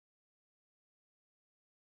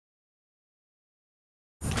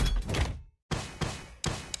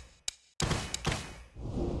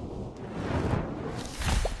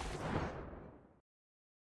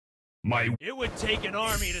It would take an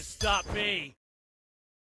army to stop me.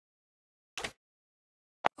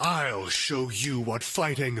 I'll show you what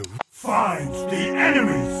fighting finds the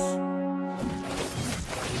enemies.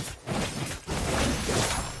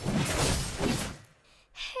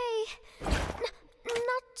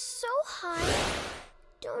 Not so high.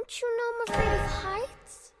 Don't you know I'm afraid of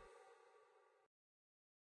heights?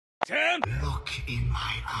 Ten. Look in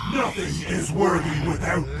my eyes. Nothing is worthy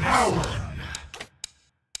without power.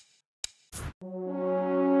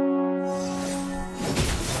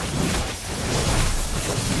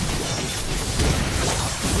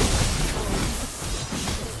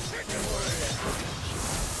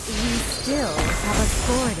 We still have a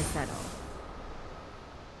score to settle.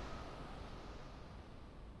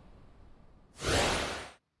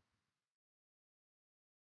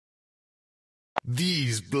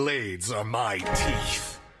 These blades are my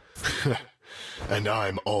teeth. And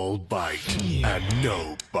I'm all bite and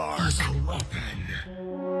no bark.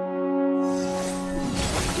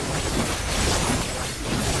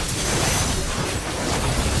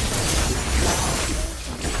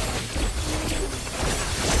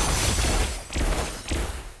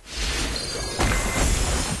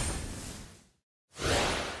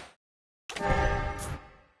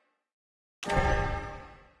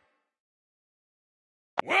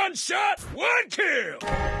 One shot, one kill!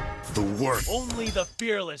 The work. Only the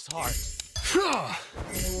fearless heart.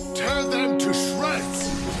 Tear them to shreds!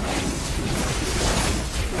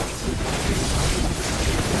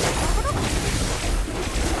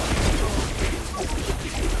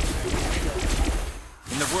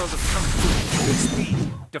 In the world of Kung Fu, good speed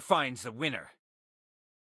defines the winner.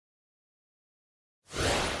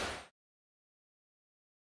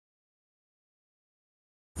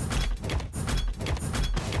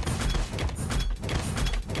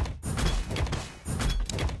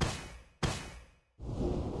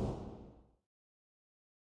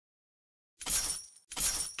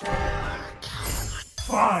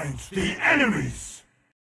 Finds the enemies.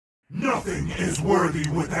 Nothing is worthy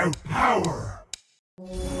without power.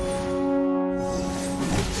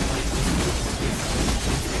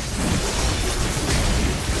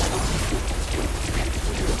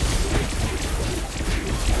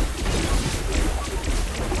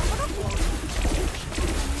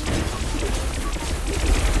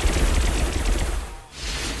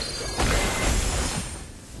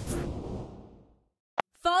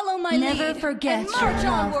 Follow my lead. Never forget your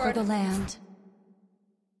love for the land.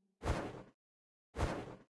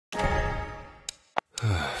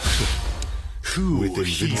 Who with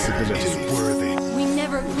invincibility is worthy? We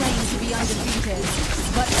never claim to be undefeated,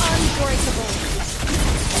 but unbreakable.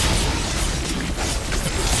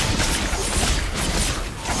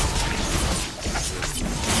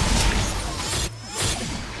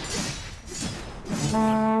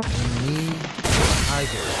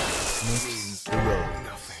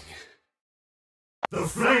 The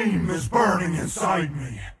flame is burning inside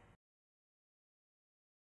me.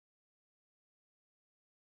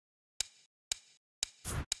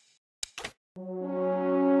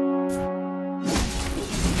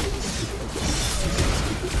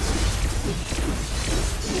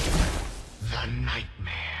 The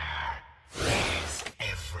nightmare is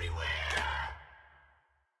everywhere.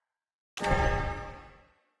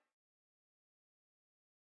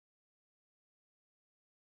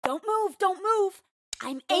 Don't move, don't move.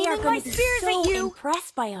 I'm aiming my spears at you.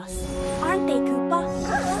 Impressed by us, aren't they, Koopa?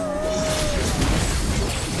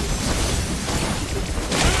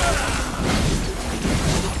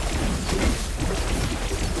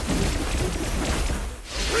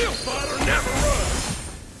 Real fighter never runs.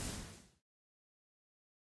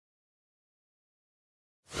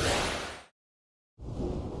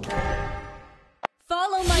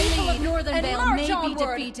 Follow my lead. Northern Vale may be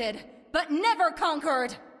defeated, but never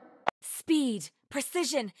conquered. Speed,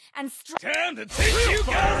 precision, and strength. Time to teach you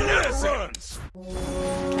guys never runs.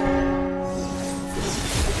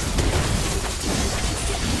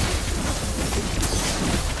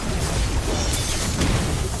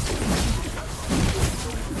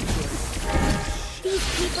 These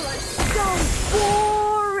people are so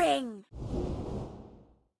boring.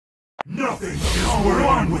 Nothing is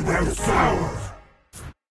won without power.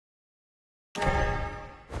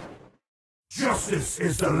 Justice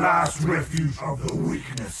is the last refuge of the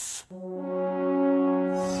weakness.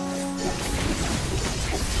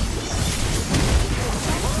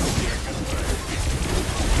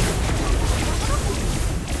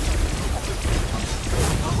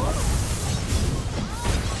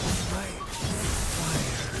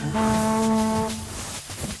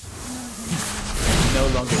 No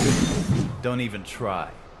longer good. Don't even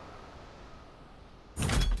try.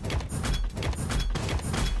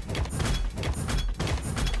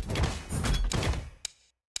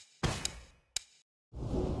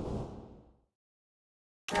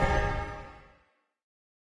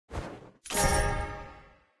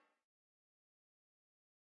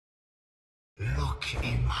 Look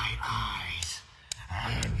in my eyes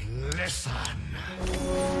and listen.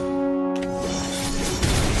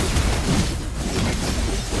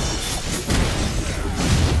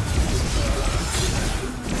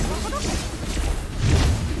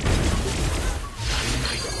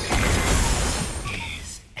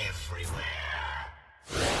 Is everywhere.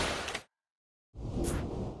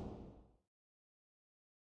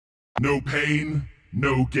 No pain,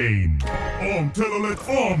 no gain. Telolet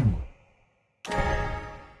Om!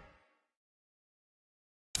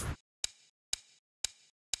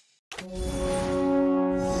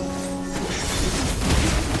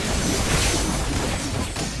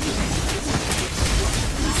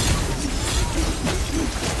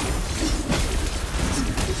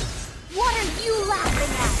 What are you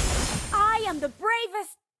laughing at? I am the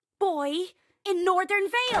bravest boy in Northern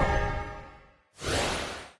Vale.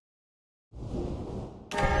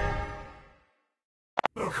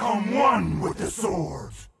 Become one with the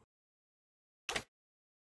sword!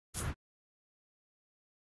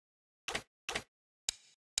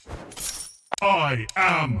 I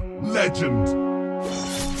am legend!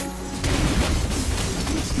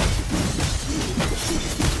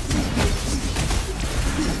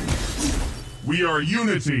 We are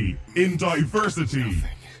unity in diversity!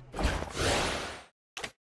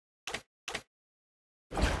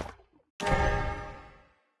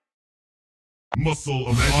 Muscle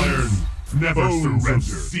of iron, never surrender.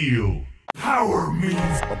 Steel. Power means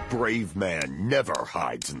A brave man never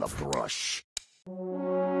hides in the brush.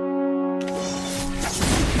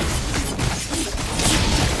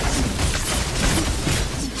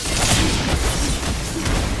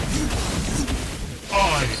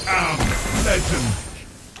 I am legend.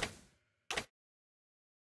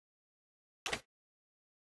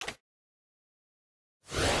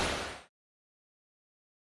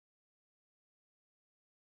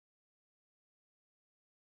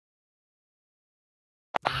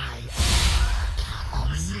 I am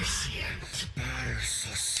omniscient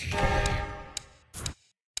Bersercy.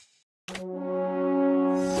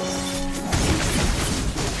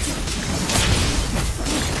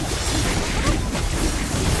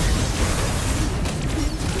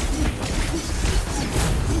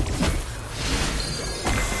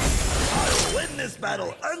 I'll win this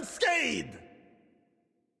battle unscathed!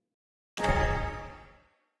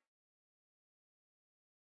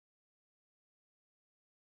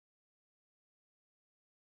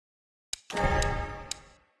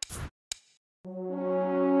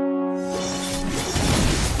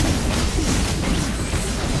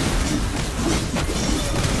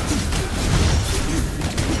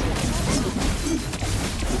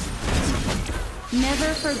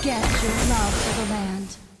 Never forget your love for the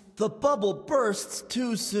land. The bubble bursts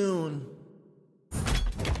too soon.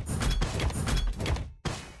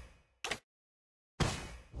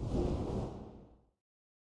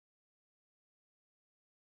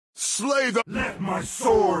 Slay the— Let my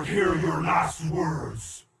sword hear your last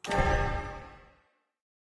words.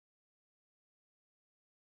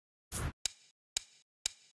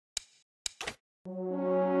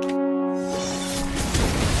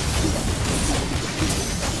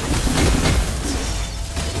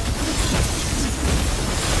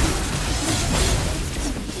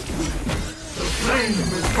 The flame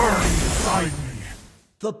is burning inside me.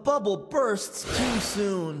 The bubble bursts too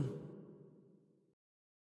soon.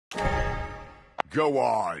 Go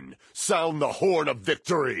on, sound the horn of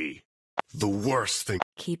victory. The worst thing—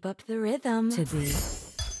 Keep up the rhythm. To be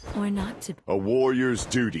or not to be. a warrior's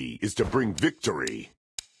duty is to bring victory.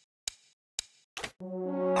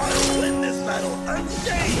 I'll win this battle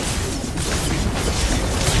unscathed!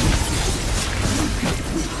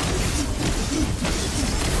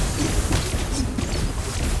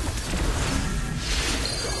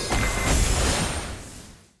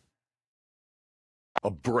 A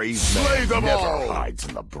brave Slay man them never all! hides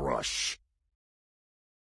in the brush.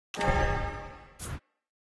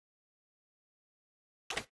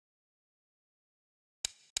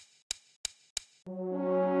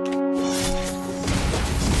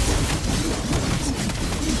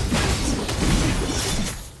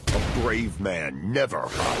 A brave man never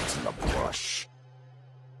hides in the brush.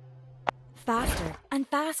 Faster and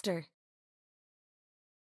faster.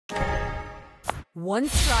 One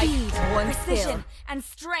strike, one precision, and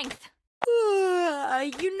strength.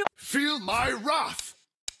 You know. Feel my wrath!